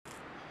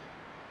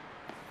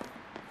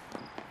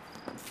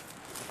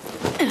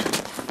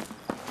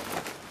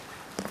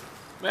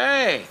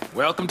Hey,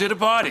 welcome to the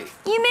party.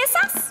 You miss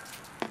us?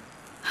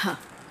 Huh.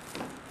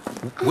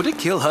 Would it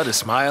kill her to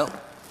smile?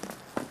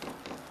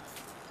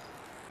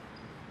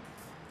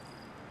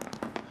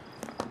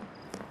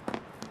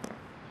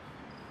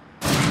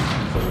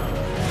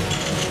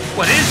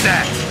 What is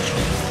that?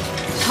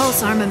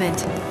 Pulse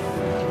armament.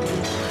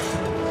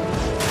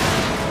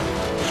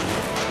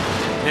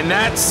 And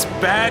that's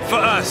bad for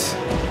us,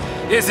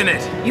 isn't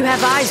it? You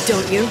have eyes,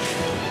 don't you?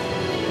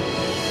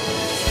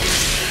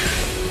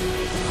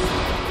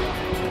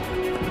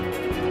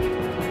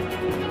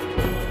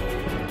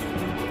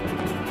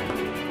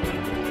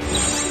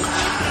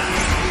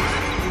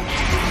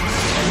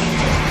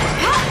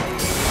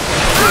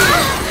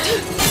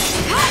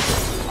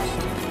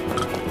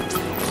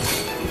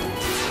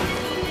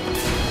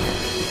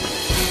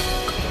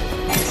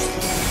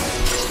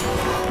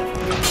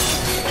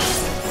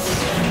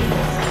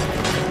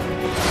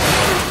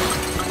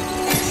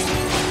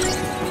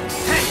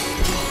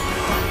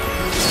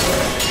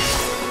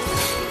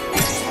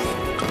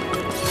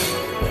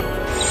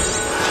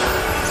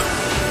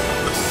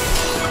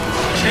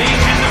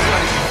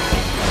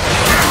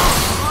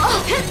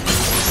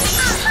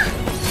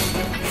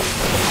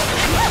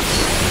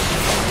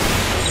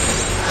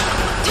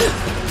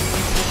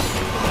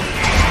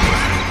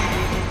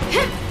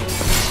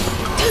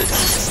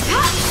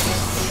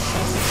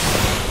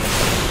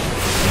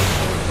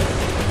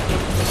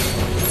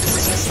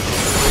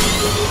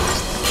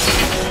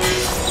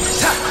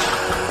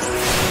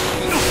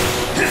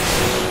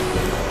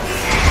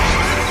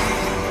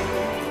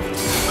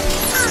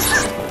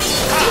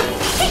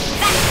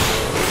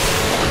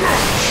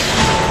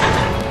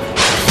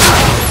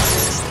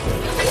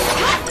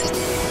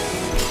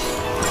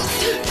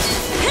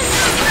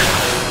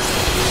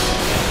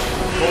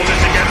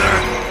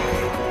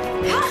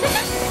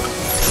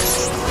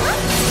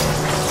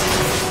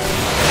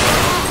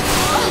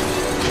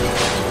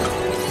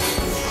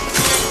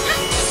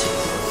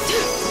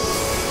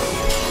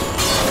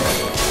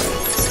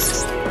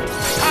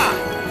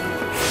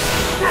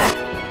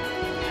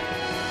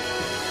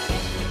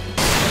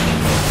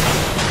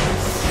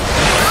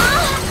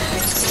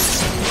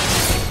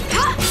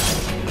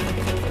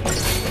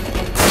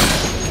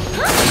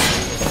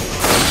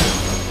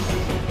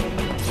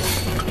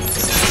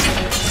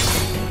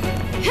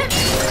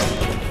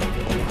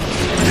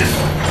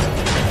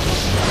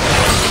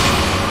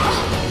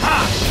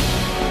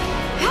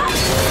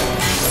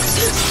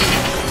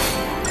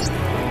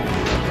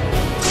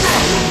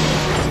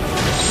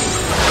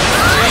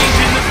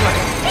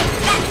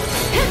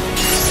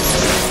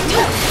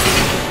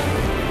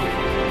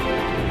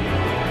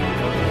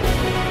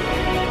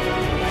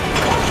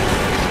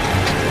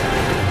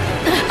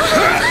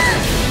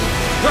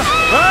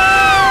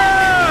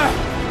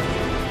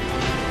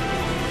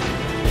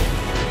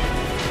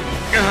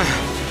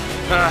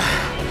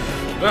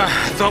 I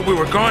thought we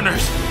were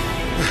goners.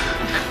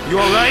 You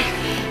all right?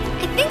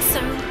 I think so.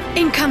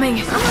 Incoming.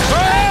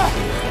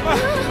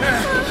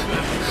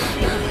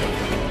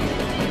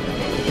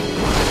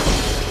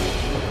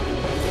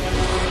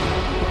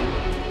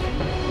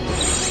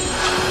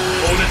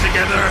 Hold it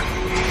together.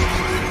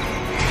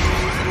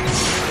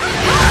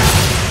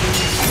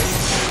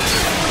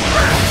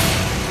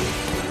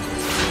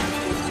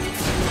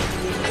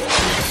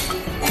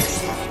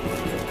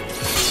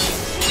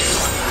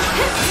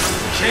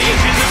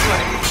 Change in the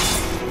play.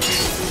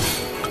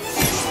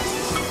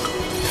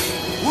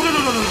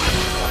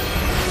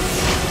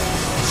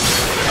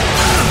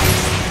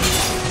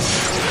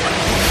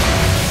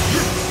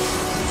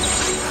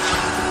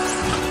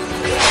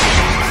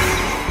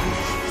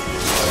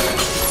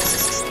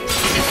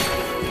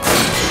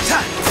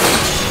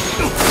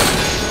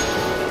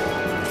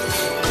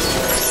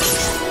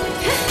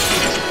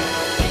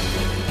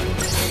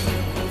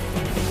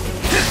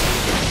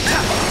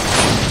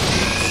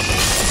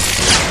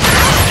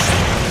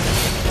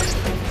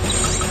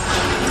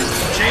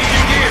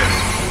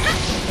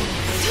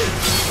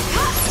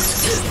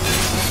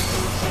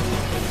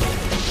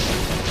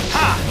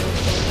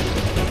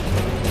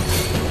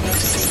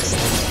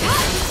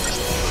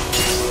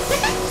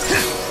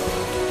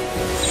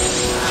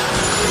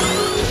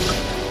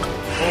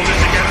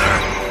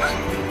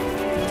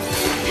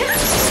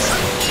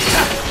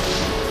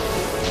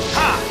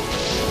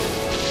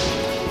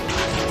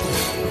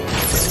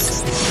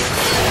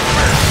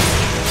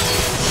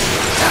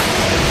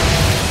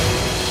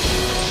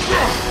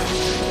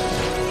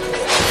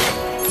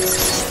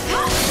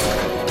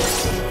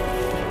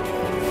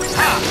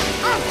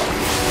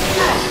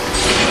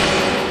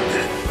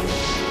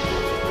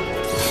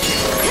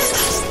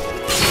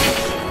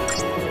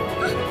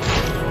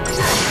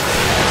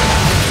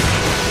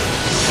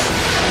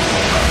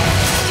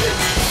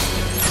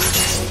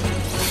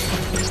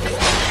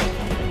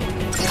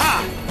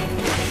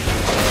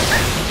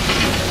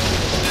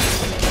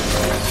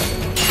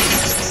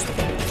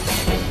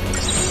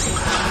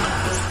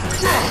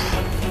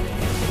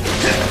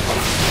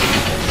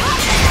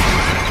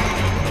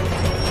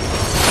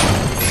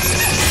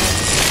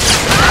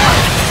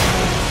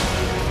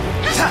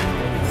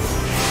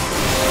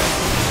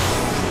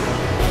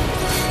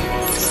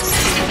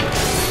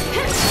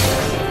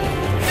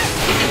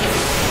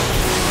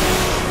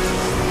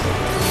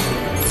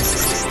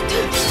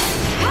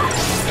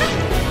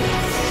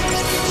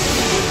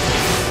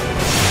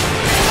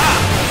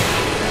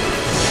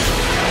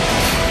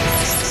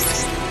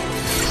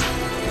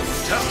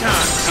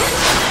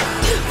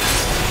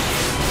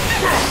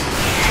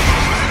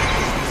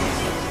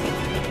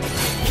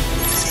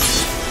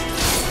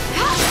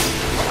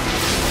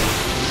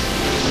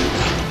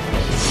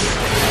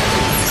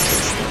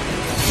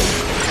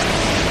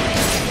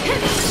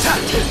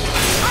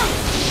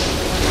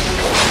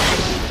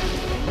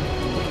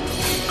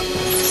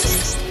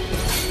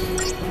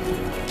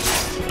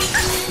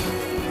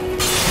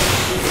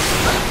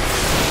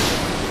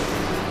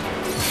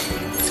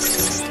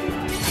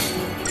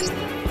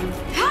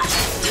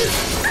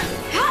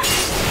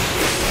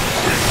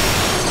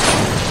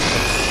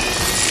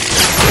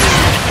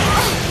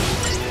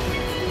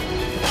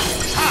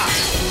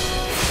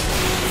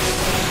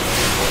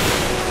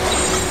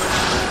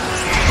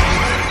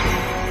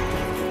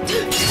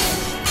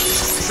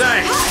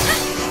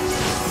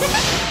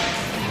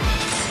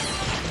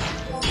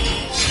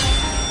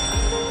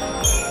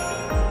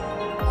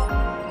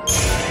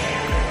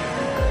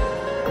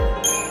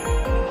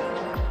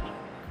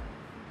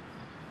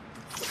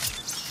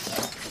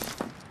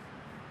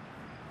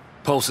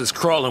 Pulse is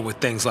crawling with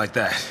things like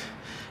that,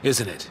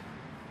 isn't it?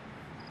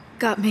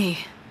 Got me.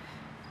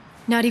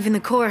 Not even the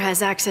Corps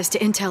has access to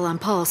intel on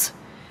Pulse.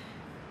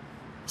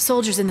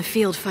 Soldiers in the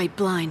field fight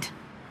blind.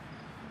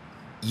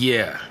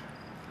 Yeah,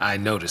 I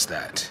noticed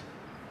that.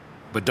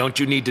 But don't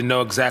you need to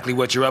know exactly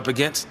what you're up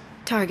against?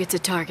 Target's a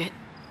target.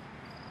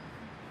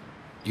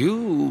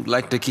 You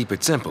like to keep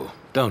it simple,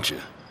 don't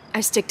you?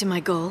 I stick to my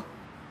goal.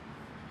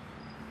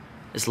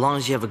 As long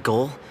as you have a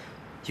goal,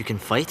 you can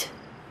fight?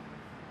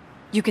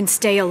 You can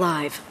stay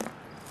alive.